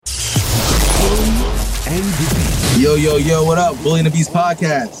Yo, what up? Bully and the Beast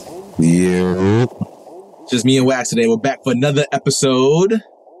podcast. Yeah. Just me and Wax today. We're back for another episode.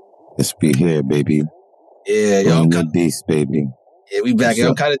 Let's be here, baby. Yeah, yo. The Beast, baby. Yeah, we back. Yo,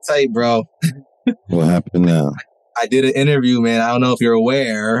 I'm kind of tight, bro. What happened now? I did an interview, man. I don't know if you're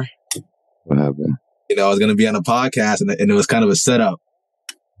aware. What happened? You know, I was going to be on a podcast, and it was kind of a setup.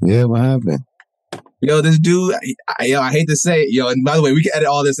 Yeah, what happened? Yo, this dude, I hate to say it, yo. And by the way, we can edit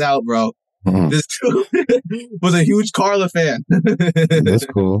all this out, bro. Mm-hmm. This dude was a huge Carla fan. That's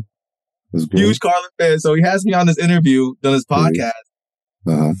cool. Huge Carla fan. So he has me on this interview, on this podcast.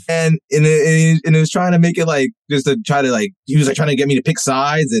 Uh-huh. And it was trying to make it like, just to try to like, he was like trying to get me to pick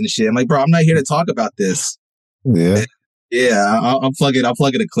sides and shit. I'm like, bro, I'm not here to talk about this. Yeah. And, yeah, I'll plug it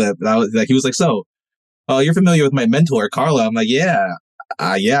a clip. And I was like, he was like, so, you're familiar with my mentor, Carla? I'm like, yeah,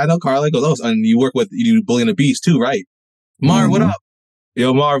 I know Carla. He goes, oh, and you do Bully and the Beast too, right? Marv, what up?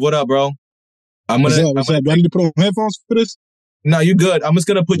 Yo, Marv, what up, bro? What's up? Do I need to put on headphones for this? No, you good. I'm just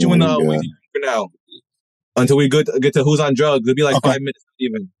gonna put you in the waiting for now until we get to who's on drugs. It'll be like 5 minutes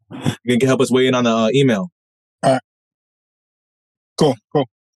even. You can help us weigh in on the email. All right. Cool.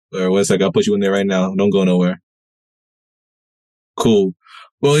 Or one sec, I'll put you in there right now. Don't go nowhere. Cool.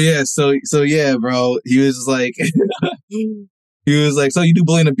 Well, yeah. So yeah, bro. He was like, so you do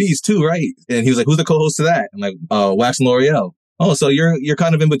Bully and the Beast too, right? And he was like, who's the co-host to that? I'm like, Wax and L'Oreal. Oh, so you're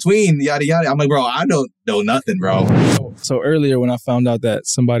kind of in between, yada yada. I'm like, bro, I don't know nothing, bro. So earlier when I found out that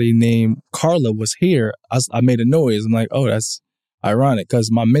somebody named Carla was here, I made a noise. I'm like, oh, that's ironic because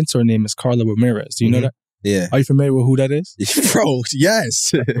my mentor name is Carla Ramirez. Do you know that? Yeah. Are you familiar with who that is? Bro,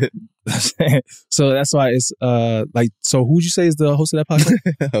 yes. So that's why it's so who'd you say is the host of that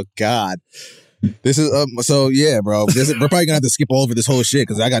podcast? Oh, God. This is so yeah, bro. We're probably gonna have to skip over this whole shit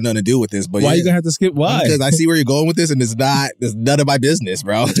because I got nothing to do with this. But why you gonna have to skip? Why? Because I see where you're going with this, and it's none of my business,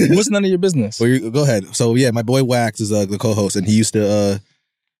 bro. What's none of your business? Well, go ahead. So yeah, my boy Wax is the co-host, and he used to.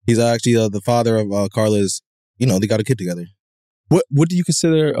 He's actually the father of Carla's. You know, they got a kid together. What do you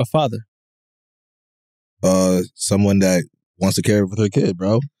consider a father? Someone that wants to care for their kid,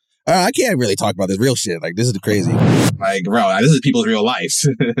 bro. I can't really talk about this real shit. Like, this is crazy. Like, bro, this is people's real lives.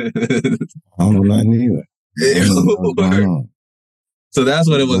 I don't know nothing either. So that's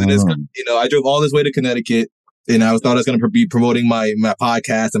what it was. And it's, you know, I drove all this way to Connecticut, and I thought I was going to be promoting my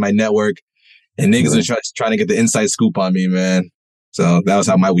podcast and my network, and niggas are trying to get the inside scoop on me, man. So that was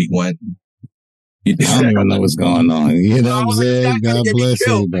how my week went. I don't even know what's going on. You know what I'm saying? God bless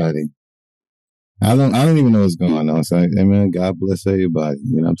everybody. I don't even know what's going on. So, man, God bless everybody.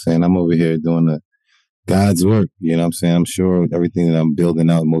 You know what I'm saying? I'm over here doing God's work. You know what I'm saying? I'm sure everything that I'm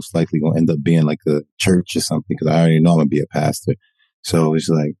building out most likely going to end up being like a church or something because I already know I'm going to be a pastor. So it's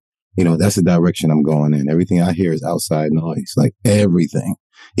like, you know, that's the direction I'm going in. Everything I hear is outside noise, like everything.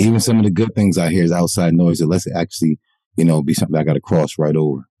 Even some of the good things I hear is outside noise unless it actually, you know, be something I got to cross right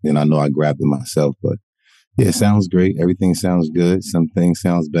over. And I know I grabbed it myself. But yeah, it sounds great. Everything sounds good. Some things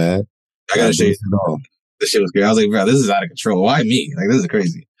sounds bad. I gotta show you. This shit was great. I was like, bro, this is out of control. Why me? Like, this is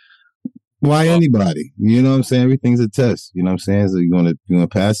crazy. Why anybody? You know what I'm saying? Everything's a test. You know what I'm saying? So you're gonna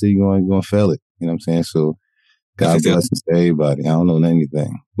pass it, you're gonna fail it. You know what I'm saying? So God bless to everybody. I don't know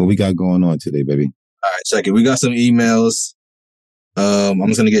anything. What we got going on today, baby? All right, check it. We got some emails. I'm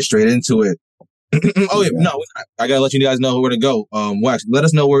just gonna get straight into it. No, I gotta let you guys know where to go. Wax, let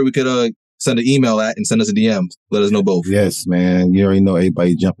us know where we could send an email at and send us a DM. Let us know both. Yes, man. You already know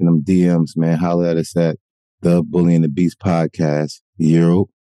everybody jumping them DMs, man. Holler at us at the Bully and the Beast podcast.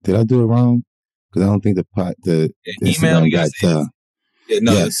 Did I do it wrong? Because I don't think the email you guys.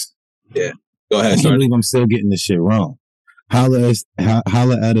 Yes. Yeah. Go ahead. I can't believe I'm still getting this shit wrong. Holler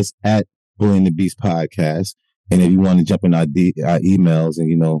at us at Bully and the Beast podcast. And if you want to jump in our emails and,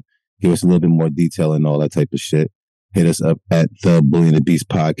 you know, give us a little bit more detail and all that type of shit, hit us up at the Bully and the Beast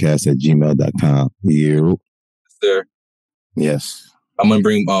podcast at gmail.com. Yes, sir. Yes. I'm going to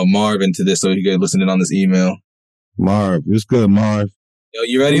bring Marv into this so you can listen in on this email. Marv, it was good, Marv. Yo,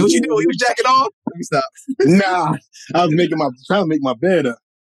 you ready? What you doing? You was jacking off? Let me stop. Nah, I was trying to make my bed up.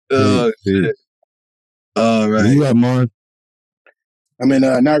 Shit. All right. Where you at, Marv? I'm in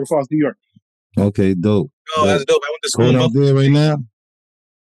Niagara Falls, New York. Okay, dope. Oh, that's dope. I went to school. Going out there right now?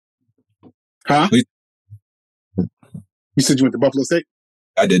 Huh? You said you went to Buffalo State?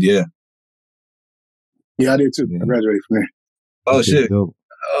 I did, yeah. Yeah, I did too. Yeah. I graduated from there. Oh, Okay, shit. dope.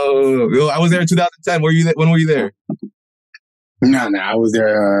 Oh, I was there in 2010. When were you there? Nah, I was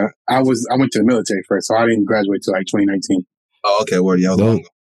there. I went to the military first, so I didn't graduate till like 2019. Oh, okay. Word. Yeah, I was long ago.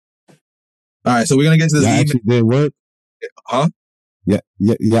 All right, so we're going to get to this email. Actually did work? Huh? Yeah,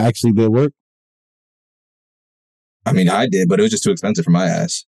 actually did work? I mean, I did, but it was just too expensive for my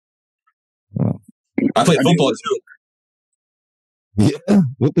ass. Oh. I played football too. Yeah.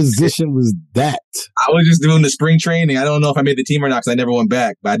 What position was that? I was just doing the spring training. I don't know if I made the team or not because I never went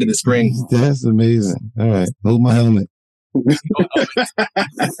back, but I did the spring. That's amazing. All right. Hold my helmet. All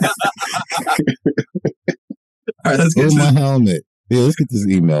right, let's get Hold to my helmet. Yeah, let's get this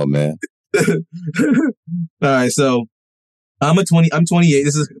email, man. All right, so I'm 28.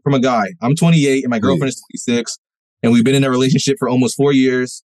 This is from a guy. I'm 28 and my girlfriend is 26, and we've been in a relationship for almost 4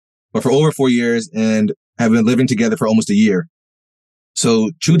 years, or for over 4 years, and have been living together for almost a year.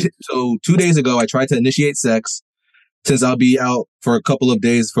 So 2 days ago, I tried to initiate sex. Since I'll be out for a couple of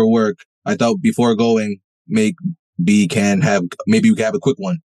days for work, I thought before going, maybe we can have a quick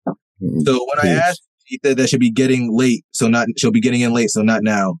one. So when I asked, she said that she'll be getting late, she'll be getting in late, so not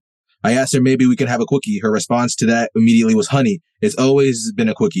now. I asked her maybe we can have a quickie. Her response to that immediately was, "Honey, it's always been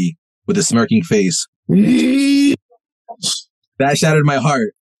a quickie," with a smirking face. That shattered my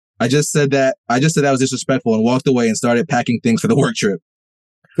heart. I just said that was disrespectful and walked away and started packing things for the work trip.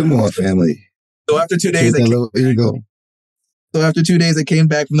 Come on, family. So after 2 days, I came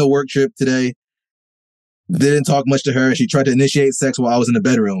back from the work trip today. Didn't talk much to her. She tried to initiate sex while I was in the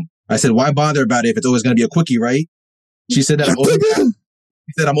bedroom. I said, "Why bother about it if it's always going to be a quickie, right?" She said that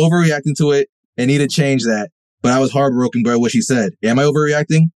I'm overreacting to it and need to change that. But I was heartbroken by what she said. Am I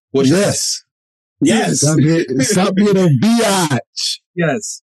overreacting? Yes. Stop being a biatch.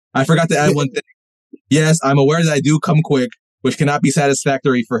 Yes. I forgot to add one thing. Yes, I'm aware that I do come quick, which cannot be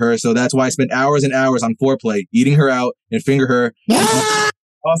satisfactory for her. So that's why I spent hours and hours on foreplay, eating her out and finger her. I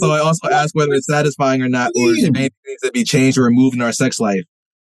also ask whether it's satisfying or not, or if anything needs to be changed or removed in our sex life.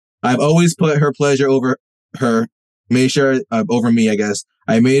 I've always put her pleasure over her, over me, I guess.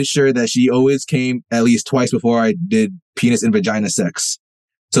 I made sure that she always came at least twice before I did penis and vagina sex.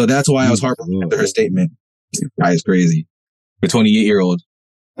 So that's why I was heartbroken after her statement. This guy is crazy. A 28-year-old.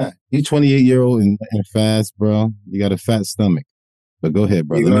 You're 28-year-old and fast, bro. You got a fat stomach. But go ahead,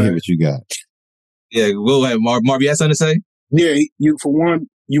 bro. Let me hear what you got. Yeah, go ahead, Marv. Marv, you had something to say? Yeah, you went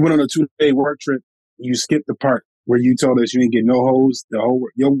on a 2-day work trip. You skipped the part where you told us you didn't get no hoes.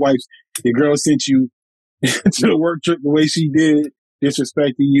 Your girl sent you to the work trip the way she did,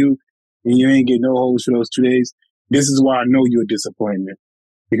 disrespecting you, and you ain't get no hoes for those 2 days. This is why I know you're a disappointment.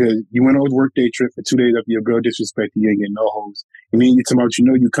 Because you went on a work day trip for 2 days after your girl disrespected you, ain't get no hoes. And then you talking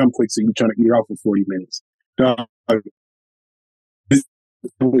about, you come quick, so you trying to eat her out for 40 minutes. Dog,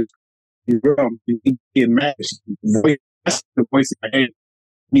 your girl, you get mad. That's the voice in my head.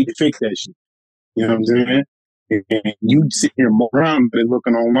 You need to fix that shit. You know what I'm saying? And you sit here around, but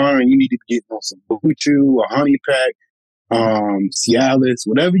looking online, you need to get on some Blue Chew, a honey pack, Cialis,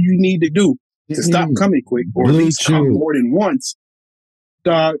 whatever you need to do to stop coming quick, or at least come more than once.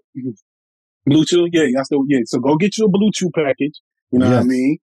 Dog, Blue Chew, So go get you a Blue Chew package. You know what I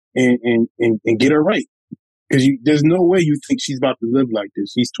mean? And get her right, because there's no way you think she's about to live like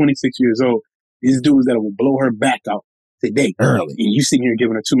this. She's 26 years old. These dudes that will blow her back out today early, and you sitting here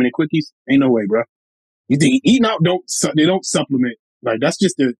giving her 2 minute quickies? Ain't no way, bro. You think eating out don't supplement? Like that's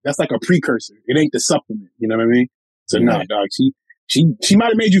like a precursor. It ain't the supplement. You know what I mean? So nah, dog. She might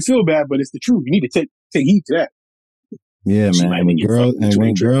have made you feel bad, but it's the truth. You need to take heed to that. Yeah, man. When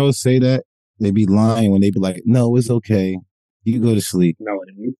girls say that, they be lying when they be like, "No, it's okay. You go to sleep." No, it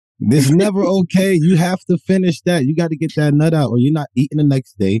ain't. This is never okay. You have to finish that. You got to get that nut out, or you're not eating the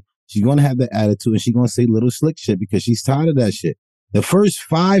next day. She's gonna have that attitude, and she's gonna say little slick shit because she's tired of that shit. The first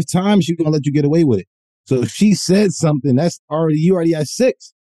 5 times she's gonna let you get away with it. So if she said something, you already at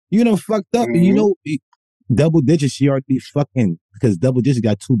 6. You know, fucked up, and double digits. She already fucking, because double digits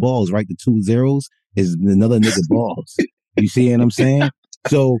got 2 balls, right? The 2 zeros is another nigga balls. You see what I'm saying?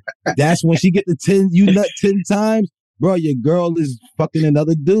 So that's when she get the 10. You nut 10 times, bro. Your girl is fucking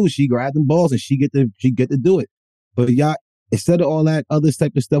another dude. She grab them balls and she get to do it. But y'all, instead of all that other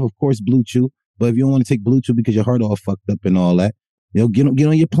type of stuff, of course, Blue Chew. But if you don't want to take Blue Chew because your heart all fucked up and all that, get on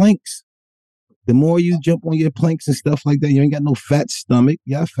your planks. The more you jump on your planks and stuff like that, you ain't got no fat stomach.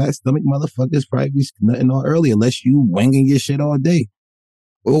 Yeah, fat stomach motherfuckers probably be nutting all early unless you wanging your shit all day.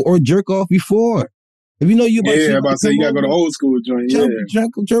 Or jerk off before. If you know you about I'm about to say you gotta go to old school joint.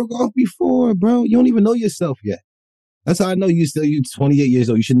 Jerk off before, bro. You don't even know yourself yet. That's how I know you 28 years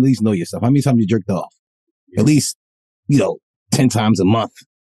old. You should at least know yourself. How many times you jerked off? At least, 10 times a month.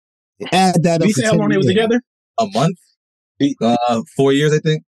 Add that up. You say how long they was together? A month? 4 years, I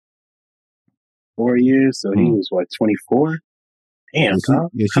think. 4 years, so he was 24. Damn, Tom.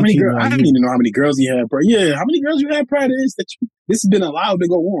 How many girls? I don't even know how many girls he had. How many girls you had prior to this? This has been allowed to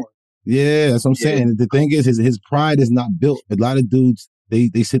go on. Yeah, that's what I'm saying. The thing is, his pride is not built. A lot of dudes, they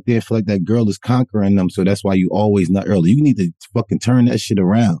sit there and feel like that girl is conquering them, so that's why you always nut early. You need to fucking turn that shit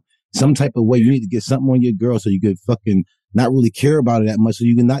around. some type of way. You need to get something on your girl so you can fucking not really care about it that much, so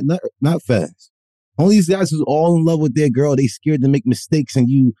you can not fast. Only these guys who's all in love with their girl, they scared to make mistakes, and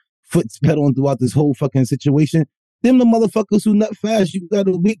you foot pedaling throughout this whole fucking situation. Them the motherfuckers who nut fast. You got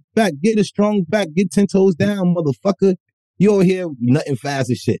a weak back, get a strong back, get 10 toes down, motherfucker. You over here nutting fast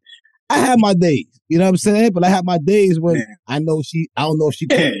and shit. I have my days, you know what I'm saying? But I have my days when I don't know if she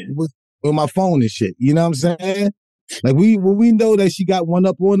with my phone and shit. You know what I'm saying? Like when we know that she got one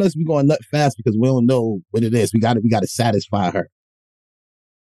up on us, we gonna nut fast because we don't know what it is. We gotta satisfy her.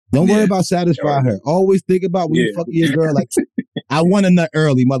 Don't worry about satisfying her. Always think about when you fuck your girl like, I want to nut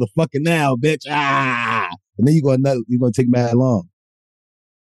early, motherfucker, now, bitch. And then you're gonna take mad long.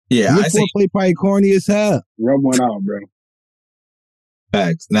 Yeah, your foreplay probably corny as hell. Rub one out, bro.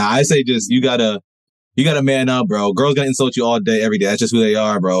 Facts. Now I say just you gotta man up, bro. Girls gonna insult you all day, every day. That's just who they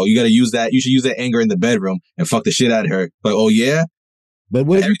are, bro. You gotta use that. You should use that anger in the bedroom and fuck the shit out of her. Like, oh yeah, but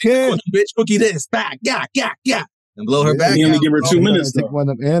what if you can, bitch? Cookie this, back, yeah, and blow her back. You only give her 2 minutes. Take one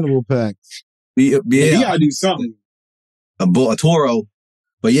of them animal packs. You gotta do something. A Toro.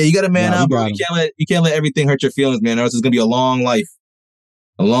 But yeah, you gotta man up, bro. You can't let everything hurt your feelings, man. Or else it's gonna be a long life.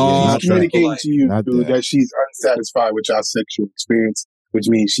 She's communicating to you that she's unsatisfied with your sexual experience, which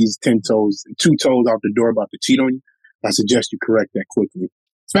means she's 2 toes out the door about to cheat on you. I suggest you correct that quickly.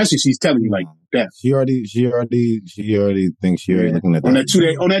 Especially if she's telling you like that. She already thinks she already looking at that.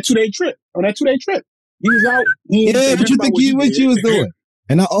 On that 2-day trip. He was out. But you think what you was doing.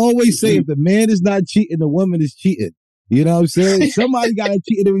 And I always say, if the man is not cheating, the woman is cheating. You know what I'm saying? Somebody got to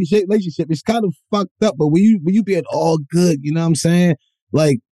cheat in a relationship. It's kind of fucked up, but when you being all good, you know what I'm saying?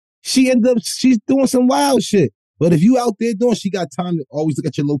 Like, she's doing some wild shit. But if you out there doing, she got time to always look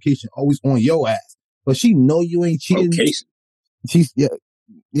at your location, always on your ass. But she know you ain't cheating. Location. She's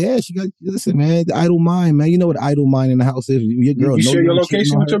she got, listen, man, the idle mind, man. You know what idle mind in the house is? Your girl you share your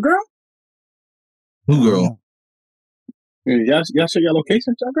location with your girl? Who girl? Y'all share your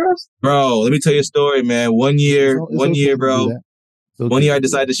location with your girls? Bro, let me tell you a story, man. One year, bro. One year I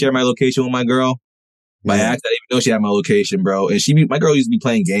decided to share my location with my girl. By accident, I didn't even know she had my location, bro. And my girl used to be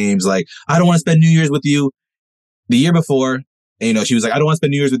playing games like, I don't want to spend New Year's with you. The year before, and, she was like, I don't want to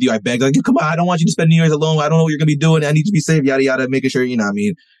spend New Year's with you. I begged, like, come on, I don't want you to spend New Year's alone. I don't know what you're gonna be doing. I need you to be safe, yada yada, making sure, you know what I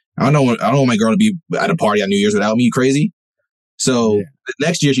mean. I don't want my girl to be at a party on New Year's without me. You crazy? So the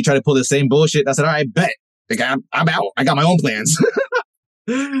next year she tried to pull the same bullshit. And I said, all right, bet. Like, I'm out. I got my own plans.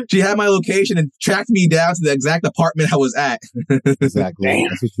 She had my location and tracked me down to the exact apartment I was at. Exactly. Damn.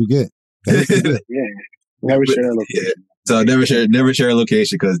 That's what you get. Never share a location. Yeah. So never share a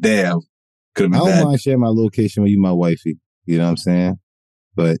location because damn, could have been bad. I don't mind sharing my location with you, my wifey. You know what I'm saying?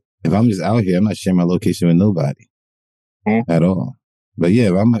 But if I'm just out here, I'm not sharing my location with nobody at all. But yeah,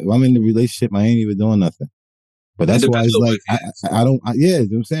 if I'm in the relationship, I ain't even doing nothing. But that's why it's like, I don't, you know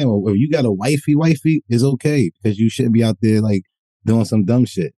what I'm saying? Well, if you got a wifey, it's okay because you shouldn't be out there like doing some dumb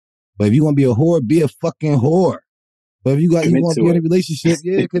shit. But if you want to be a whore, be a fucking whore. But if you want to be in a relationship,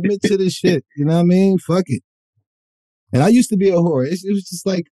 commit to this shit. You know what I mean? Fuck it. And I used to be a whore. It was just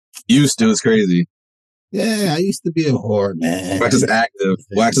like. Used to, it's crazy. Yeah, I used to be a whore, man. Wax is active.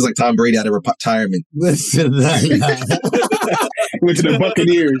 Wax is like Tom Brady out of retirement. Listen, went to the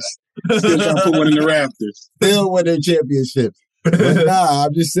Buccaneers. Still trying to put one in the Raptors. Still winning championships. But nah,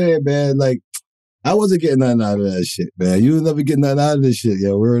 I'm just saying, man, like, I wasn't getting nothing out of that shit, man. You was never getting nothing out of this shit,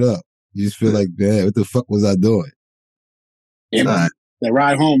 yo. Word up. You just feel like, man, what the fuck was I doing? Yeah, man. That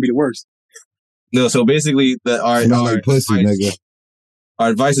ride home be the worst. No, so basically, our pussy, nigga. Our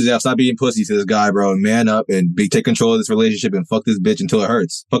advice is, stop being pussy to this guy, bro, and man up and take control of this relationship and fuck this bitch until it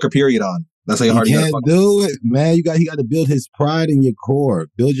hurts. Fuck her period on. That's how hard you can't do it, man. He got to build his pride in your core.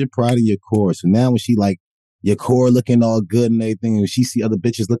 Build your pride in your core. So now when she like your core looking all good and everything, and she see other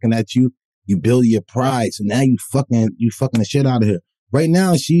bitches looking at you, you build your pride. So now you fucking the shit out of her. Right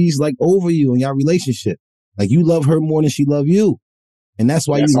now she's like over you in your relationship. Like you love her more than she love you. And that's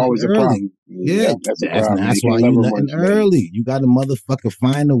why you always early. A problem. Yeah, that's a problem. That's why you nothing early. You got to motherfucker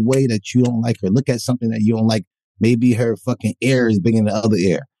find a way that you don't like her. Look at something that you don't like. Maybe her fucking ear is bigger than the other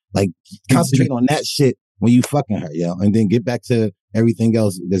ear. Like concentrate on that shit when you fucking her, yo, and then get back to everything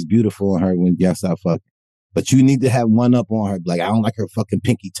else that's beautiful on her when y'all stop fucking. But you need to have one up on her. Like I don't like her fucking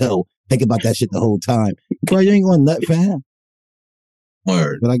pinky toe. Think about that shit the whole time, bro. You ain't going nut, fam.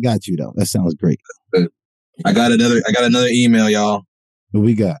 Word. But I got you though. That sounds great. I got another email, y'all. What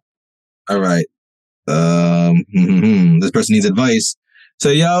we got? All right. This person needs advice. So,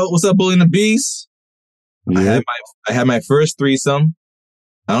 yo, what's up, Bully and the Beast? Yeah. I had my first threesome.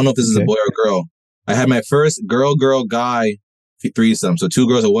 I don't know if this is a boy or girl. I had my first girl-guy threesome. So 2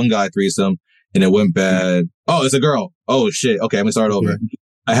 girls and 1 guy threesome, and it went bad. Oh, it's a girl. Oh, shit. Okay, I'm going to start over.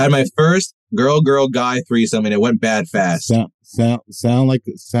 I had my first girl guy threesome, and it went bad fast. Sound like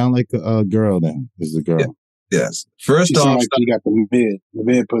a girl. Then is a girl. Yeah. Yes. First She off, like you got the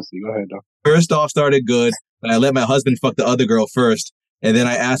mid pussy. Go ahead, though. First off, started good, but I let my husband fuck the other girl first, and then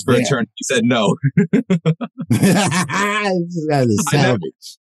I asked for a turn. He said no. That is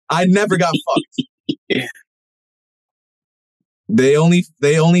savage. I never got fucked. They only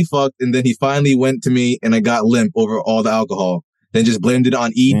fucked, and then he finally went to me, and I got limp over all the alcohol. Then just blamed it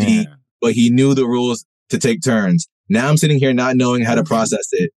on ED, but he knew the rules to take turns. Now I'm sitting here not knowing how to process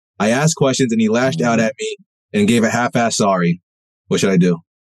it. I asked questions, and he lashed out at me and gave a half-ass sorry. What should I do?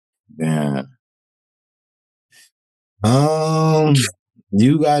 Yeah.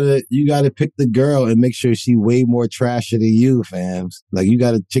 You gotta pick the girl and make sure she way more trashy than you, fams. Like you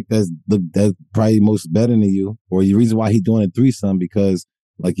got a chick that's probably most better than you, or the reason why he doing a threesome because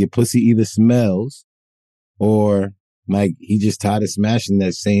like your pussy either smells, or like he just tired of smashing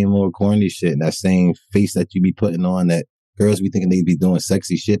that same little corny shit, that same face that you be putting on that girls be thinking they be doing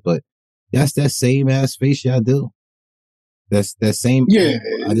sexy shit, but that's that same ass face y'all do. That's that same. Yeah,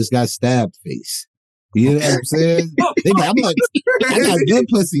 I just got stabbed face. You know what I'm saying? I'm like, I got good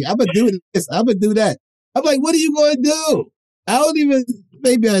pussy. I'm gonna do this. I'm gonna do that. I'm like, what are you gonna do? I don't even.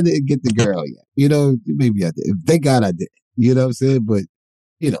 Maybe I didn't get the girl yet. You know, maybe I did. Thank God I did. You know what I'm saying? But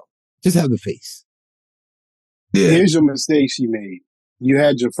you know, just have the face. Yeah. Here's your mistake she made. You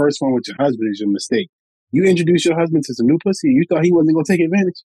had your first one with your husband is your mistake. You introduced your husband to some new pussy. You thought he wasn't gonna take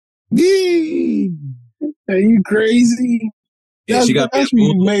advantage. Are you crazy? Yeah, that's when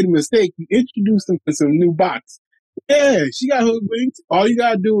you made a mistake. You introduced him to some new box. Yeah, she got hoodwinked. All you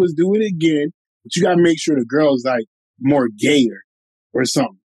gotta do is do it again, but you gotta make sure the girl's like more gayer or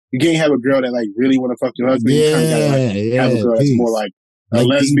something. You can't have a girl that like really want to fuck your husband. You kind of gotta have a girl that's more like a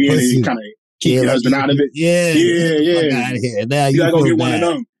lesbian and you kind of keep your husband out of it. Yeah. Out of here. Now you gotta go get one of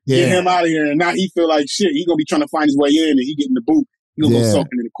them. Yeah. Get him out of here, and now he feel like shit. He gonna be trying to find his way in, and he get in the boot. He gonna go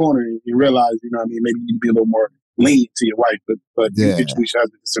sulking in the corner, and you realize, you know what I mean? Maybe you need to be a little more lenient to your wife, but you introduce your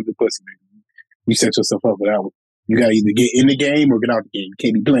husband to some pussy, baby. You set yourself up for that one. You gotta either get in the game or get out the game. You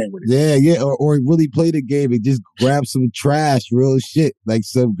can't be playing with it. Yeah, or really play the game and just grab some trash, real shit. Like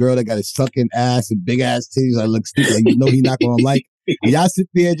some girl that got a sucking ass and big ass titties. I look stupid. Like, you know he not gonna like. And y'all sit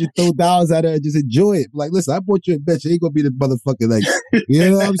there and just throw dollars at her and just enjoy it. Like, listen, I bought you a bitch. You ain't gonna be the motherfucker. Like, you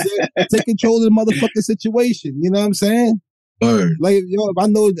know what I'm saying? Take control of the motherfucking situation. You know what I'm saying? Word. Like, yo, if I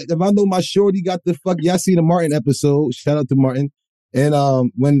know my shorty got the fuck, y'all see the Martin episode. Shout out to Martin. And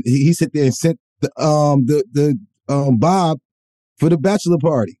when he sit there and sent the Bob for the bachelor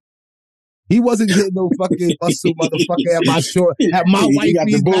party. He wasn't getting no fucking muscle motherfucker at my short at my wife.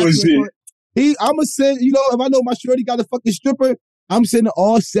 I'ma send, you know, if I know my shorty got a fucking stripper, I'm sending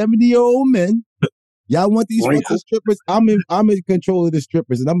all 70-year-old men. Y'all want these fucking strippers? I'm in control of the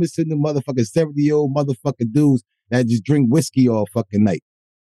strippers, and I'm gonna send the motherfucking 70-year-old motherfucking dudes that just drink whiskey all fucking night.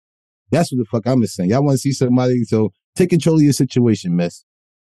 That's what the fuck I'm saying. Y'all want to see somebody, so take control of your situation, miss.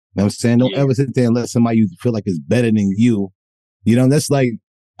 You know what I'm saying? Don't ever sit there and let somebody you feel like is better than you. You know, that's like,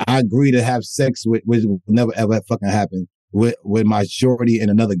 I agree to have sex with, which will never ever fucking happen, with my shorty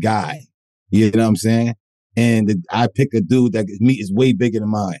and another guy. You know what I'm saying? And I pick a dude that meat is way bigger than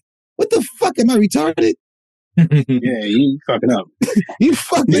mine. What the fuck? Am I retarded? Yeah, you fucking up. You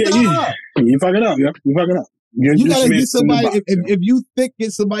fucking up. You fucking up. Yeah, you fucking up. You gotta get somebody. If you thick,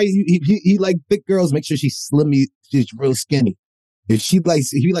 get somebody. He like thick girls. Make sure she's slimmy. She's real skinny. If he like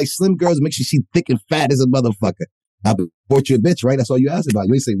slim girls, make sure she's thick and fat as a motherfucker. I bought you a bitch, right? That's all you asked about.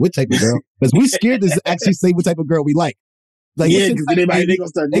 You ain't say what type of girl, because we scared to actually say what type of girl we like. Like, yeah, because they gonna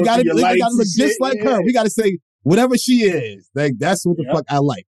start going through your lights. They gotta look just like her. We gotta say whatever she is. Like, that's what the fuck I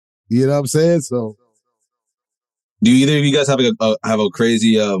like. You know what I'm saying? So, do either of you guys have a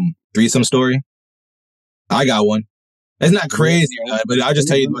crazy threesome story? I got one. It's not crazy, but I'll just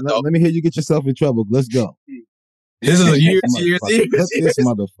tell you. Let me hear you get yourself in trouble. Let's go. This is years. This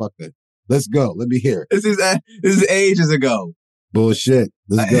motherfucker. Let's go. Let me hear it. This is ages ago. Bullshit.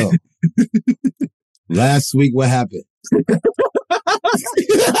 Let's go. Last week, what happened?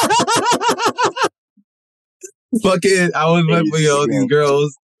 Fucking, I was with these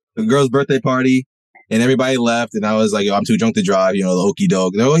girls, the girls' birthday party, and everybody left, and I was like, yo, I'm too drunk to drive, you know, the okey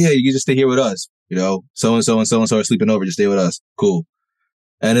doke. They're, oh yeah, you can just stay here with us, you know, so and so are sleeping over, just stay with us. Cool.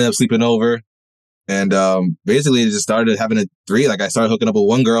 I ended up sleeping over, and basically just started having a three. Like, I started hooking up with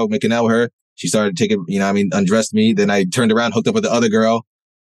one girl, making out with her. She started taking, you know, I mean, undressed me. Then I turned around, hooked up with the other girl.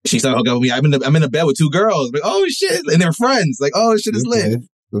 She started hooking up with me. I'm in the bed with two girls. Like, oh shit, and they're friends. Like, oh shit, it's lit.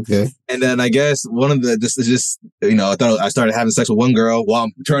 Okay. And then I guess one of the just I thought I started having sex with one girl while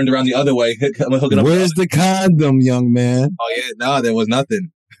I'm turned around the other way. Hooking up. Where's the condom, young man? Oh yeah, no, there was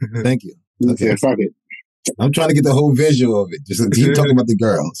nothing. Thank you. Okay, Okay. fuck it. I'm trying to get the whole visual of it. Just keep talking about the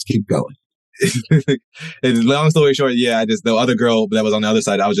girls. Keep going. And long story short, yeah, the other girl that was on the other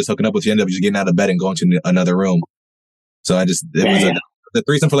side, I was just hooking up with. She ended up just getting out of bed and going to another room. So it was a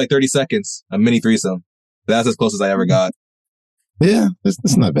threesome for like 30 seconds, a mini threesome. That's as close as I ever got. Yeah,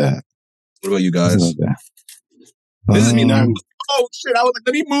 that's not bad. What about you guys? That's not bad. This is me now. Oh shit! I was like,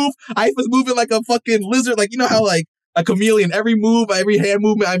 let me move. I was moving like a fucking lizard. Like, you know how like a chameleon, every move, every hand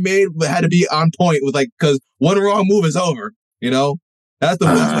movement I made had to be on point with like, because one wrong move is over. That's the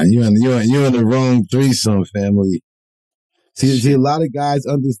most. You're in the wrong threesome, family. See, a lot of guys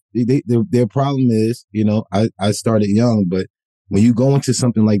their problem is, I started young, but when you go into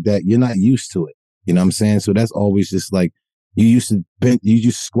something like that, you're not used to it. You know what I'm saying? So that's always just like you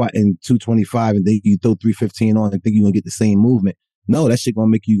just squat in 225 and then you throw 315 on and think you're gonna get the same movement. No, that shit gonna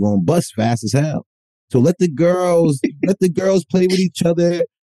make you go bust fast as hell. So let the girls play with each other.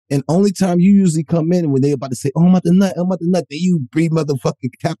 And only time you usually come in when they about to say, "Oh, I'm about to nut," then you breathe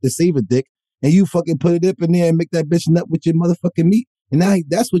motherfucking Captain Saver dick, and you fucking put it up in there and make that bitch nut with your motherfucking meat. And now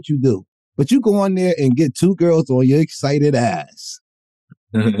that's what you do. But you go on there and get two girls on your excited ass.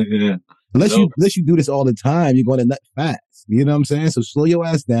 Yeah. Unless you do this all the time, you're going to nut fast. You know what I'm saying? So slow your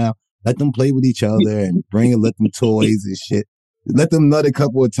ass down. Let them play with each other and let them toys and shit. Let them nut a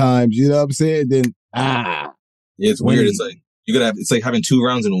couple of times. You know what I'm saying? Then yeah, it's weird. It's like it's like having 2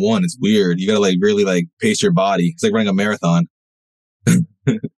 rounds in one. It's weird. You gotta like really like pace your body. It's like running a marathon.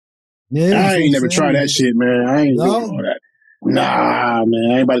 Yeah, I ain't never tried that shit, man. I ain't doing all that. Nah,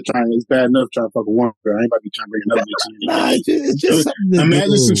 man. I ain't about to try. It's bad enough trying to fuck a one girl. I ain't about to be trying to bring another bitch in. Nah, it's just something to imagine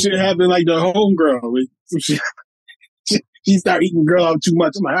do. some shit happened like the homegirl. Some shit. She start eating girl out too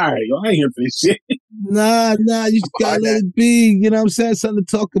much. I'm like, all right, yo, I ain't here for this shit. Nah, you just gotta let it be. You know what I'm saying? Something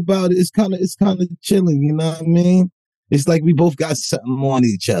to talk about. It's kind of chilling. You know what I mean? It's like we both got something on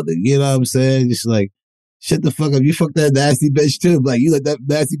each other. You know what I'm saying? Just like, shut the fuck up. You fuck that nasty bitch too. Like, you let that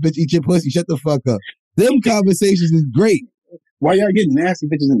nasty bitch eat your pussy. Shut the fuck up. Them conversations is great. Why y'all getting nasty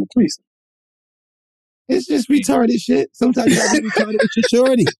bitches in the threesome? It's just retarded shit. Sometimes you gotta be retarded with your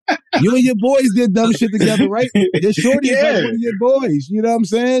shorty. You and your boys did dumb shit together, right? Your shorty is like one of your boys. You know what I'm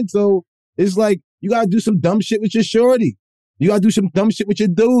saying? So it's like you gotta do some dumb shit with your shorty. You gotta do some dumb shit with your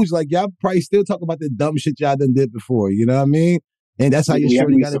dudes. Like, y'all probably still talk about the dumb shit y'all done did before. You know what I mean? And that's how your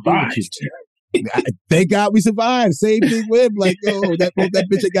shorty gotta be with you. Thank God we survived. Same thing with like, yo, that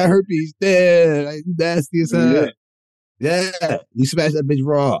bitch that got herpes. Yeah, like, nasty as hell. Yeah, you smash that bitch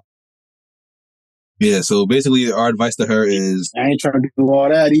raw. Yeah, so basically our advice to her is, I ain't trying to do all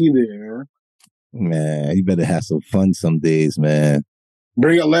that either. Man, you better have some fun some days, man.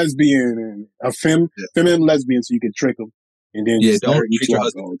 Bring a lesbian and a feminine lesbian so you can trick them. And then don't treat your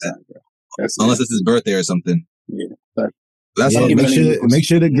husband all the time, bro. Unless it's his birthday or something. Yeah. Make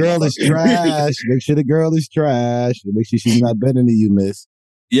sure the girl is trash. Make sure the girl is trash. Make sure she's not better than you, miss.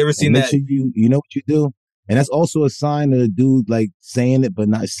 You ever seen that? Sure you know what you do? And that's also a sign of the dude like saying it but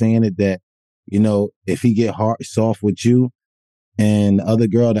not saying it, that, if he get soft with you and the other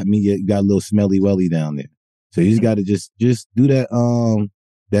girl, that means you got a little smelly welly down there. So you just got to just do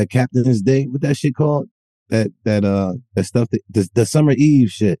that Captain's Day. What that shit called? That stuff, the Summer Eve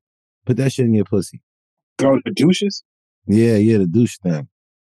shit. Put that shit in your pussy. Oh, the douches? Yeah, the douche thing.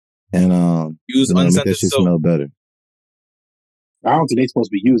 And use make unscented that shit soap. smell better. I don't think they supposed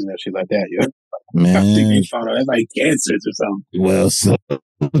to be using that shit like that, yo. Man, I think they found out that's like cancers or something. Well, so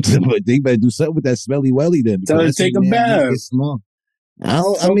but they better do something with that smelly welly then. Tell her to take a bath. Some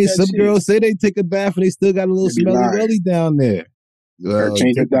girls say they take a bath and they still got a little smelly welly down there. Or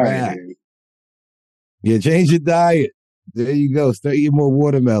change your diet. Yeah, change your diet. There you go. Start eating more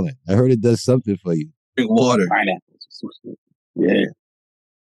watermelon. I heard it does something for you. Drink water. Pineapples. Yeah.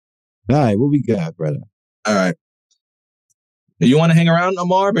 All right, what we got, brother? All right. You want to hang around,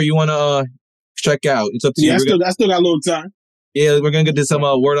 Amar, or you want to check out? It's up to you. I still got a little time. Yeah, we're going to get to some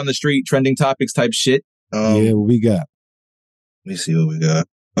word on the street, trending topics type shit. What we got? Let me see what we got.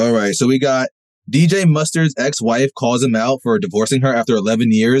 All right, so we got DJ Mustard's ex-wife calls him out for divorcing her after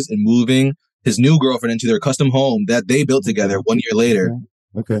 11 years and moving his new girlfriend into their custom home that they built together 1 year later.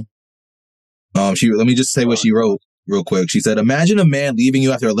 Okay. Let me just say what she wrote real quick. She said, "Imagine a man leaving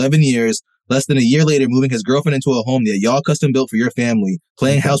you after 11 years, less than a year later, moving his girlfriend into a home that y'all custom built for your family,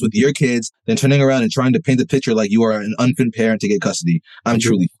 playing house with your kids, then turning around and trying to paint a picture like you are an unfit parent to get custody. I'm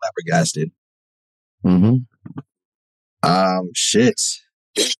truly flabbergasted." Mm-hmm. Shit.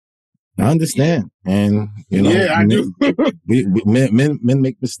 I understand, and you know, Yeah, I do. men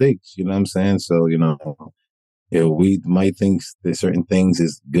make mistakes. You know what I'm saying? So you know, we might think that certain things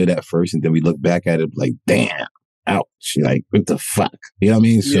is good at first, and then we look back at it like, damn, ouch, like what the fuck? You know what I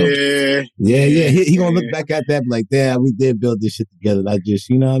mean? So yeah. He gonna look back at that like, damn, we did build this shit together. I just,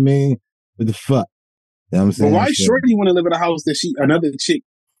 you know what I mean? What the fuck? You know what I'm saying? But why Shorty want to live in a house that another chick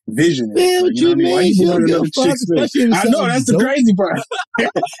vision is? Yeah, Like, what you mean? Why you She want don't give another a fuck, chick's vision? especially if I know, something that's the dope. crazy part.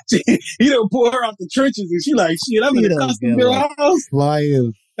 He don't pull her out the trenches and she like, shit, I'm She in a don't custom give built a house.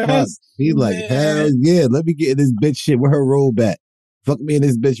 flying fuck. He like, hell yeah, let me get in this bitch shit with her robe at. Fuck me in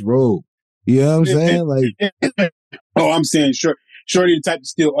this bitch robe. You know what I'm saying? Like, oh, I'm saying Shorty the type to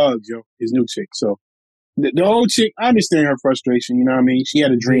steal Uggs, yo, his new chick. So the old chick, I understand her frustration. You know what I mean? She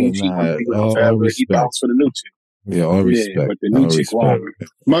had a dream. She wanted to be with him forever. He bounced for the new chick. Yeah, all respect. Yeah, but the new all chick respect. wild.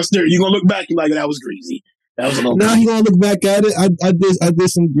 Mustard, you gonna look back and like that was greasy. That was a little. Now he gonna look back at it. I did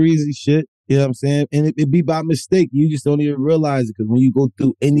some greasy shit. You know what I'm saying? And it be by mistake. You just don't even realize it, because when you go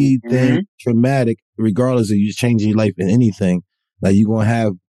through anything traumatic, regardless of you changing your life in anything, like you're gonna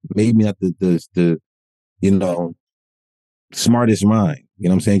have maybe not the you know, smartest mind. You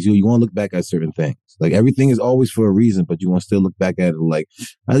know what I'm saying? You want to look back at certain things. Like everything is always for a reason, but you want to still look back at it like,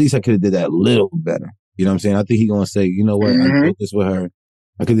 at least I could have did that a little better. You know what I'm saying? I think he's gonna say, you know what, I did this with her.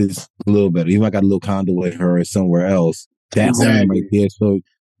 I could have did this a little better. Even if I got a little condo with her or somewhere else. That home right there, so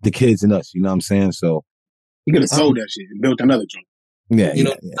the kids and us. You know what I'm saying? So he could have sold that shit and built another joint. Yeah, you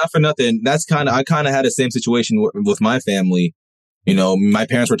know, not for nothing. I kind of had the same situation with my family. You know, my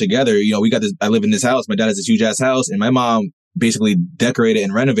parents were together. You know, we got this. I live in this house. My dad has this huge ass house, and my mom basically decorated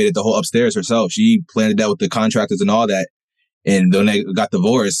and renovated the whole upstairs herself. She planned it out with the contractors and all that. And when they got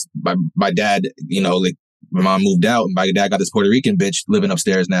divorced, my dad, you know, like my mom moved out, and my dad got this Puerto Rican bitch living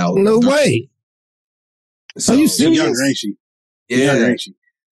upstairs now. No way. So, are you serious? She's younger, ain't she? Yeah. Younger, ain't she?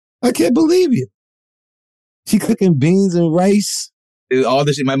 I can't believe you. She cooking beans and rice. All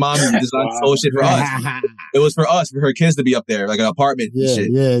this shit. My mom designed this whole shit for us. It was for us, for her kids to be up there, like an apartment and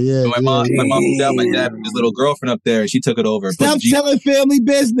shit. Yeah. So my mom moved out. My dad put his little girlfriend up there, and she took it over. Stop telling family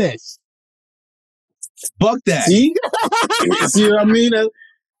business. Fuck that. See? See what I mean?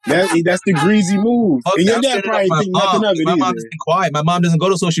 That's the greasy move. And your dad probably think nothing of it My either. mom's been quiet. My mom doesn't go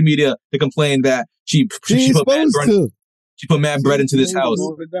to social media to complain that she put mad bread into this house.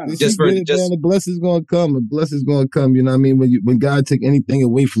 The blessing's gonna come. The blessing's gonna come. You know what I mean? When God take anything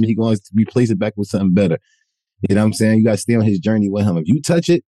away from you, He going to replace it back with something better. You know what I'm saying? You got to stay on His journey with Him. If you touch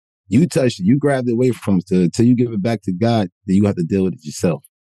it, you grabbed it away from Him. Till you give it back to God, then you have to deal with it yourself.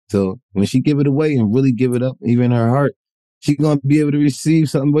 So when she give it away and really give it up, even in her heart, she gonna be able to receive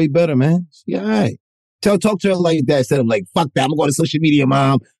something way better, man. She all right. Talk to her like that instead of like, fuck that, I'm going to social media,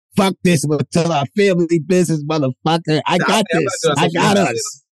 mom. Fuck this, I'm gonna tell our family business, motherfucker. I got this. I got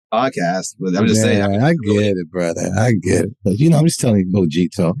us. Podcast, but I'm just saying. I get it, brother. I get it. But, you know, I'm just telling you,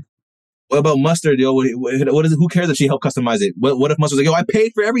 OG talk. What about Mustard, yo? What is it? Who cares if she helped customize it? What if Mustard's like, yo, I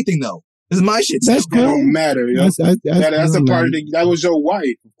paid for everything though. This is my shit. That's cool. It don't matter, yo. That's a part of that was your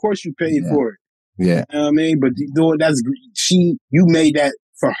wife. Of course you paid for it. Yeah. You know what I mean? But you made that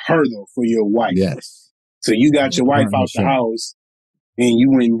for her though, for your wife. Yes. So you got your wife out the house and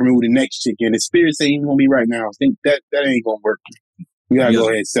you went and moved the next chick in. The spirit saying you gonna be right now. I think that ain't gonna work. You gotta go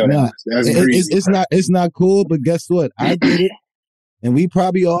ahead and sell that. That's greasy. It's not cool, but guess what? I did it. And we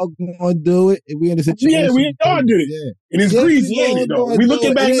probably all gonna do it if we in a situation. Yeah, we all did it. Yeah. And it's greasy, ain't it though? We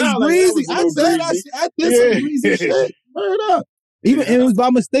looking back now like greasy. I did some greasy shit. Word up. Even it was by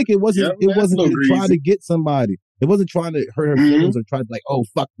mistake. It wasn't to try to get somebody. It wasn't trying to hurt her feelings or try to like, oh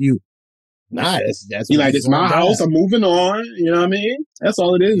fuck you. Nah, that's you like, it's my house, I'm moving on. You know what I mean? That's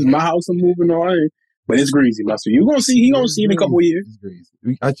all it is. It's my house, I'm moving on. But it's greasy, Master. You gonna see he gonna see in a couple of years.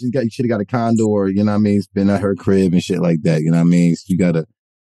 You should have got a condo or, you know what I mean, been at her crib and shit like that. You know what I mean? You gotta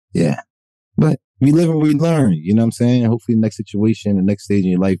But we live and we learn, you know what I'm saying? Hopefully the next situation, the next stage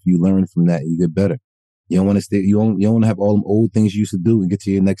in your life, you learn from that and you get better. You don't want to stay, you don't want to have all them old things you used to do and get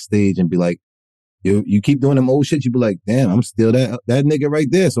to your next stage and be like, you keep doing them old shit, you be like, damn, I'm still that nigga right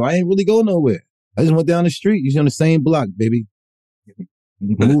there. So I ain't really go nowhere. I just went down the street. You're on the same block, baby.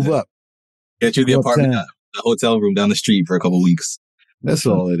 Move up. Get you the apartment, the hotel room down the street for a couple weeks. That's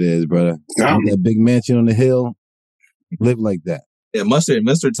all it is, brother. That big mansion on the hill. Live like that. Yeah,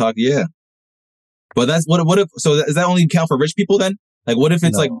 mustard talk, yeah. But that's what if, so does that only count for rich people then? Like what if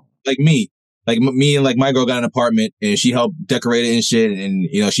it's like me? Like me and like my girl got an apartment and she helped decorate it and shit, and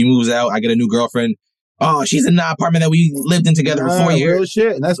you know she moves out. I get a new girlfriend. Oh, she's in the apartment that we lived in together for 4 years. Real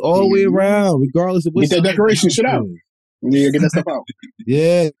shit. And that's all the way around, regardless of what. Get that decoration shit out. Yeah, get that stuff out.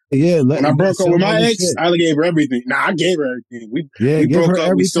 Yeah. When I broke up with my ex, shit. I gave her everything. Nah, I gave her everything. We give broke her up.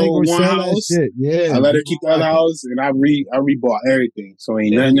 everything We sold or one sell house. that shit. Yeah. I let her keep the other house, and I rebought everything. So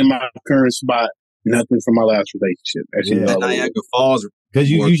ain't nothing in my current spot. Nothing from my last relationship. That shit is all over. Niagara Falls. Because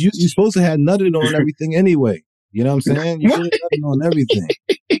you're supposed to have nutted on everything anyway. You know what I'm saying? You should have nutted on everything.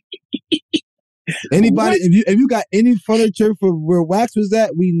 Anybody, if you got any furniture for where Wax was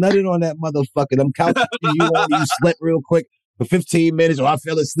at, we nutted on that motherfucker. Them couches you on, you slept real quick for 15 minutes, or I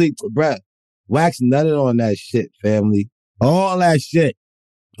fell asleep. Bruh, Wax nutted on that shit, family. All that shit.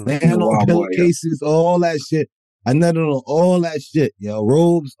 Laying on pillowcases, all that shit. I nutted on all that shit, yo.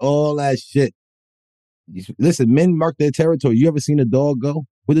 Robes, all that shit. Listen, men mark their territory. You ever seen a dog go?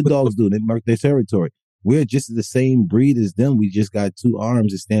 What do dogs do? They mark their territory. We're just the same breed as them. We just got two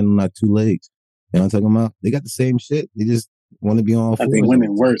arms and stand on our two legs. You know what I'm talking about? They got the same shit. They just want to be on all fours. I think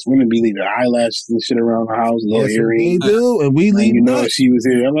women worse. Women be leaving eyelashes and shit around the house, little earrings. They do, and we leave. You know, if she was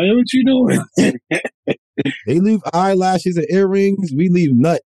here, I'm like, hey, what you doing? They leave eyelashes and earrings. We leave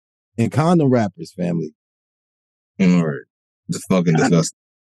nut and condom wrappers, family. Word. Just fucking disgusting.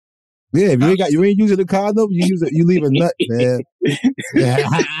 Yeah, if you ain't using a condom, you leave a nut, man.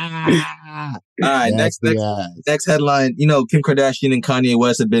 All right, next headline. You know, Kim Kardashian and Kanye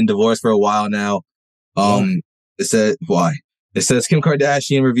West have been divorced for a while now. It says why? It says Kim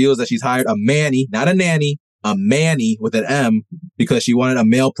Kardashian reveals that she's hired a manny, not a nanny, a manny with an M, because she wanted a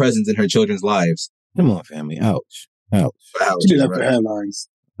male presence in her children's lives. Come on, family. Ouch. She did that for headlines.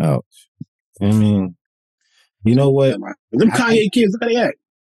 Ouch. I mean, you know what? Them Kanye kids, look how they act.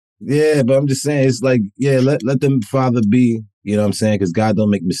 Yeah, but I'm just saying, it's like, yeah, let them father be, you know what I'm saying? Because God don't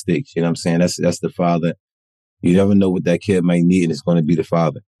make mistakes, you know what I'm saying? That's the father. You never know what that kid might need, and it's going to be the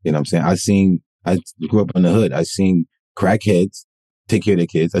father. You know what I'm saying? I grew up in the hood. I seen crackheads take care of their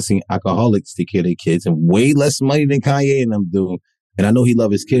kids. I seen alcoholics take care of their kids, and way less money than Kanye and them do. And I know he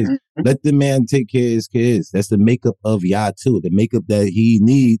love his kids. Let the man take care of his kids. That's the makeup of Yah too. The makeup that he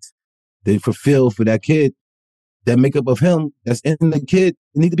needs to fulfill for that kid. That makeup of him that's in the kid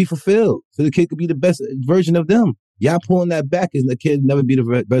need to be fulfilled, so the kid could be the best version of them. Y'all pulling that back is the kid never be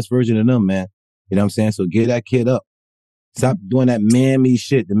the best version of them, man. You know what I'm saying? So get that kid up. Stop doing that man-me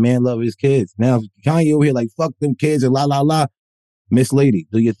shit. The man love his kids. Now Kanye over here like fuck them kids and la. Miss Lady,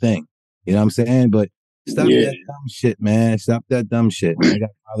 do your thing. You know what I'm saying? But stop that dumb shit, man. Stop that dumb shit. Man. I got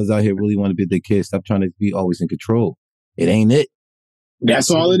fathers out here really want to be their kids. Stop trying to be always in control. It ain't it.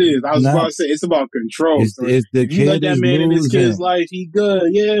 That's all it is. I was about to say, it's about control. It's the if you let that man in his kid's life, he good.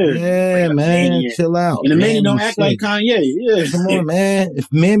 Yeah, man. Chill out. And the man don't act like Kanye. Yeah. Come on, man. If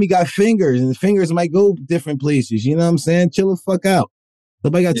Mammy got fingers, and the fingers might go different places, you know what I'm saying? Chill the fuck out.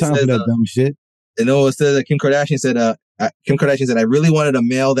 Nobody got time for that dumb shit. You know, it says that Kim Kardashian said, I really wanted a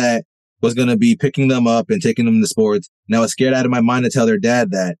male that was going to be picking them up and taking them to sports. And I was scared out of my mind to tell their dad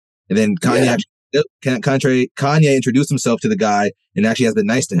that. And then Kanye Kanye introduced himself to the guy and actually has been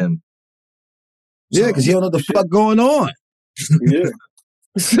nice to him. Yeah, because you don't know what the fuck going on. Yeah.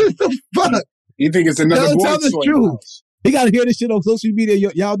 What the fuck? You think it's another boy? Tell the truth. He got to hear this shit on social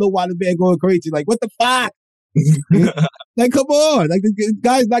media. Y'all know why the man going crazy. Like, what the fuck? Like, come on. Like, the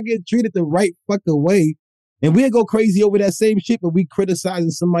guy's not getting treated the right fucking way. And we'll go crazy over that same shit, but we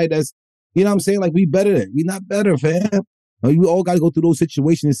criticizing somebody that's, you know what I'm saying? Like, we better than. We not better, fam. Like, we all got to go through those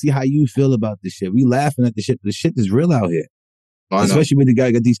situations and see how you feel about this shit. We laughing at the shit, but the shit is real out here. Especially when the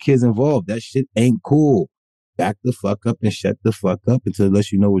guy got these kids involved. That shit ain't cool. Back the fuck up and shut the fuck up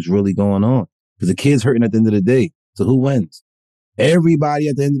unless you know what's really going on. Because the kid's hurting at the end of the day. So who wins? Everybody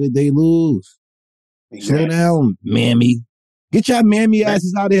at the end of the day lose. Exactly. Slow down, mammy. Get your mammy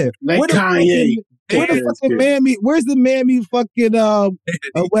asses out of here. Like Kanye. Where the fucking mammy? Where's the mammy fucking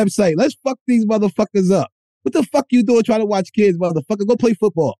website? Let's fuck these motherfuckers up. What the fuck you doing trying to watch kids, motherfucker? Go play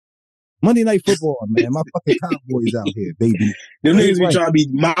football. Monday Night Football, man. My fucking Cowboys out here, baby. Them niggas be trying to be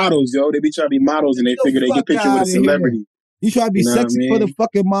models, yo. They be trying to be models and they figure they get picture with a celebrity. Here. You try to be sexy for the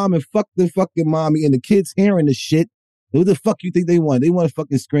fucking mom and fuck the fucking mommy and the kids hearing the shit. What the fuck you think they want? They want to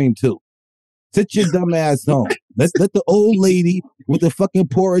fucking scream too. Sit your dumb ass home. Let the old lady with the fucking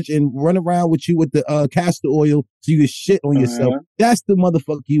porridge and run around with you with the castor oil so you can shit on yourself. That's the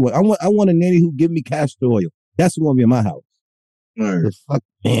motherfucker you want. I want a nanny who give me castor oil. That's who want to be in my house. The fuck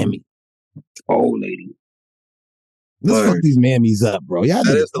mammy. Old lady. Let's fuck these mammies up, bro. Y'all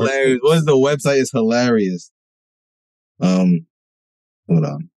that is hilarious. What is the website? Is hilarious. Hold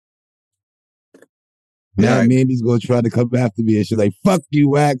on. Now right. Mammy's gonna try to come after me and she's like, fuck you,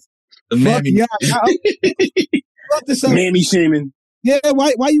 Wax. Fuck yeah. Mammy shaming. Yeah,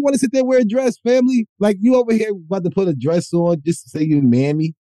 why you want to sit there and wear a dress, family? Like you over here about to put a dress on just to say you're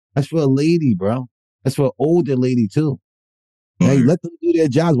mammy? That's for a lady, bro. That's for an older lady too. Hey, let them do their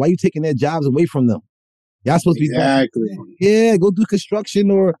jobs. Why are you taking their jobs away from them? Y'all supposed to be exactly. Yeah, go do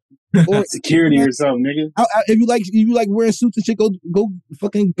construction or security or something, nigga. If you like wearing suits and shit, go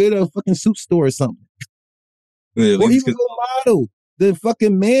fucking get a fucking suit store or something. Yeah, or even go model. The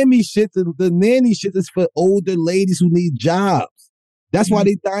fucking mammy shit, the nanny shit is for older ladies who need jobs. That's why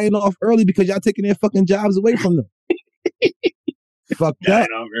they dying off early, because y'all taking their fucking jobs away from them. Fucked up. Dying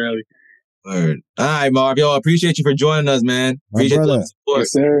off early. Word. All right, Marv. Yo, I appreciate you for joining us, man. Appreciate the support.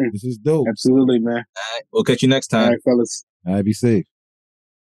 Yes, sir. This is dope. Absolutely, man. All right, we'll catch you next time. All right, fellas. All right, be safe.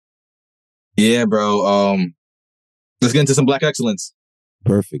 Yeah, bro. Let's get into some Black excellence.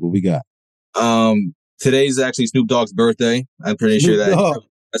 Perfect. What we got? Today's actually Snoop Dogg's birthday. I'm pretty sure that's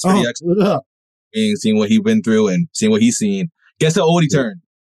pretty excellent. What up? Seeing what he's been through and seeing what he's seen. Guess how old he turned?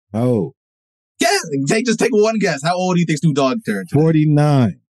 Oh. Yeah, just take one guess. How old do you think Snoop Dogg turned?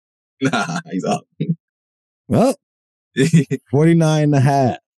 49. Nah, he's up. Well, 49 and a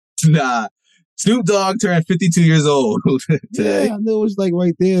half. Nah. Snoop Dogg turned 52 years old today. Yeah, I know it was like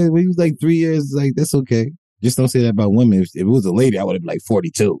right there. When he was like 3 years, like, that's okay. Just don't say that about women. If it was a lady, I would have been like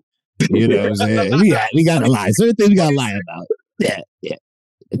 42. You know what I'm saying? we got to lie. Certain things we got to lie about. Yeah.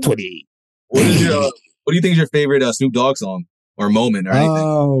 28. What do you think is your favorite Snoop Dogg song or moment or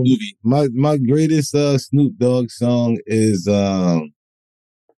anything? Movie. My greatest Snoop Dogg song is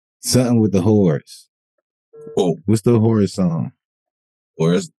something with the horse. Oh, what's the horse song?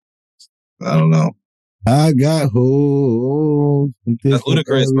 Horse? I don't know. I got hoes. That's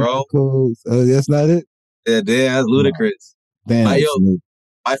Ludacris, bro. That's not it? Yeah, that's Ludacris. Damn,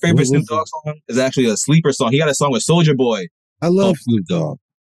 my favorite Snoop Dogg song is actually a sleeper song. He got a song with Soulja Boy. I love Snoop Dogg.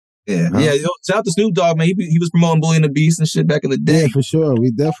 Yeah, yeah. Shout out to Snoop Dogg, man. He was promoting Bully and the Beast and shit back in the day. Yeah, for sure. We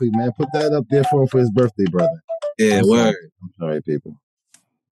definitely, man, put that up there for his birthday, brother. Yeah, word. I'm sorry, people.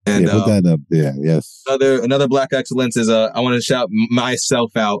 And put that up there. Yes. Another Black excellence is I want to shout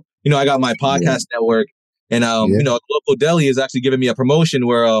myself out. I got my podcast network, and a local deli is actually giving me a promotion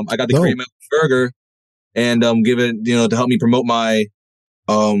where I got to create my burger, and give it to help me promote my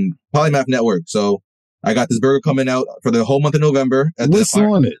Polymath network. So I got this burger coming out for the whole month of November. What's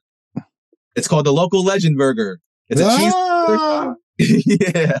on it? It's called the Local Legend Burger. It's a cheese burger.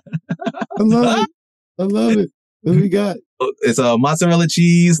 Yeah. I love it. What do we got? It's a mozzarella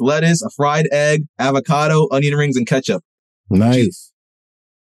cheese, lettuce, a fried egg, avocado, onion rings, and ketchup. Nice.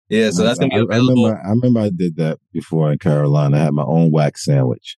 Yeah, so that's gonna be available. I remember I did that before in Carolina. I had my own wax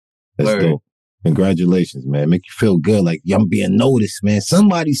sandwich. That's dope. Congratulations, man. Make you feel good. Like, I'm being noticed, man.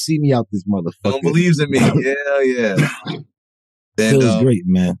 Somebody see me out this motherfucker. Someone believes in me. Yeah. Feels great,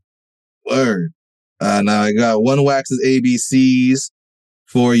 man. Word. Now I got one Wax's ABCs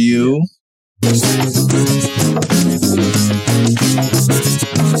for you. Wax's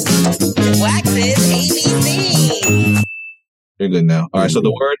ABC. You're good now. All right, so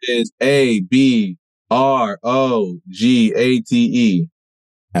the word is ABROGATE.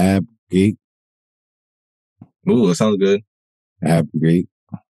 Abgate. Ooh, that sounds good. Abgate.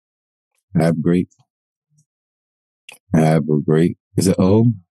 Is it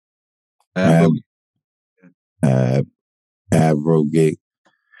O? Abrogate.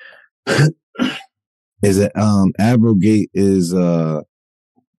 Is it abrogate is a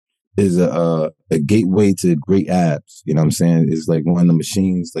gateway to great abs. You know what I'm saying? It's like one of the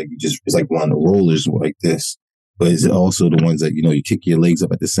machines, like it's like one of the rollers like this. But it's also the ones that, you kick your legs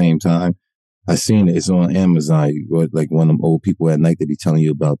up at the same time. I seen it. It's on Amazon. Like one of them old people at night, they be telling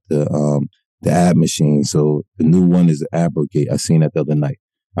you about the ab machine. So the new one is abrogate. I seen that the other night.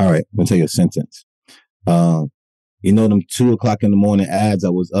 All right, I'm gonna tell you a sentence. Them 2 o'clock in the morning ads, I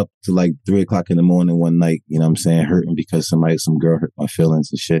was up to like 3 o'clock in the morning one night, you know what I'm saying, hurting because some girl hurt my feelings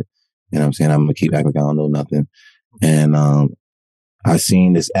and shit. You know what I'm saying? I'm gonna keep acting like I don't know nothing. And I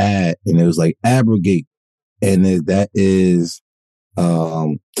seen this ad and it was like abrogate. And that is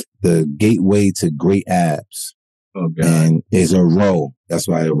the gateway to great abs. Oh, God. And it's a row. That's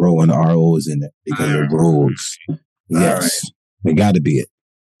why the row and the RO is in it, because it rolls. Yes. Right. It got to be it.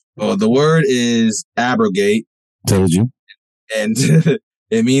 Well, the word is abrogate. Told you. And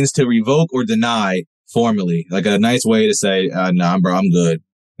it means to revoke or deny formally. Like a nice way to say, nah, bro, I'm good.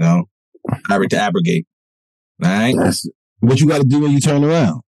 To abrogate. All right? That's what you got to do when you turn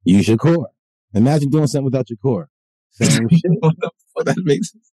around. Use your core. Imagine doing something without your core. Same shit. What that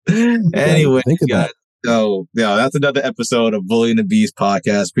makes sense. Anyway, think about it. So, that's another episode of Bully and the Beast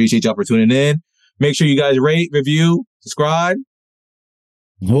podcast. Appreciate y'all for tuning in. Make sure you guys rate, review, subscribe.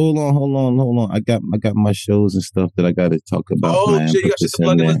 Hold on. I got my shows and stuff that I got to talk about. Oh, man. shit, you got shit to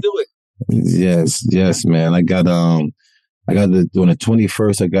plug in. Let's do it. Yes, man. I got on the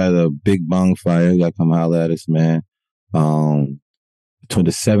 21st, I got a big bonfire. You got to come holler at us, man. To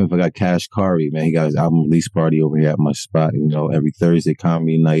the 7th, I got Cash Kari, man. He got his album release party over here at my spot. You know, every Thursday,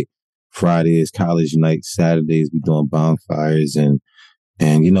 comedy night. Friday is college night. Saturdays, we doing bonfires. And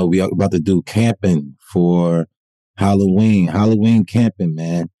you know, we are about to do camping for Halloween. Halloween camping,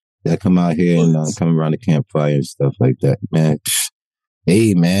 man. They'll come out here and come around the campfire and stuff like that, man.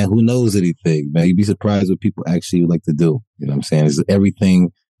 Hey, man, who knows anything, man? You'd be surprised what people actually like to do. You know what I'm saying? It's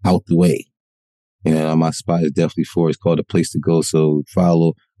everything out the way. You know, my spot is definitely it's called A Place to Go. So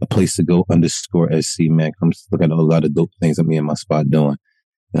follow A Place to Go _SC, man. Come look at a lot of dope things that me and my spot doing. You know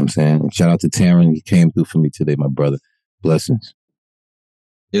what I'm saying? And shout out to Taryn. He came through for me today, my brother. Blessings.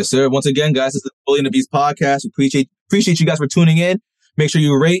 Yes, sir. Once again, guys, this is the Bully and the Beast podcast. Appreciate you guys for tuning in. Make sure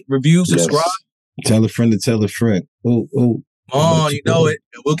you rate, review, subscribe. Yes. Tell a friend to tell a friend. Oh. Come on, you know it.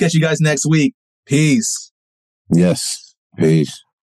 We'll catch you guys next week. Peace. Yes. Peace.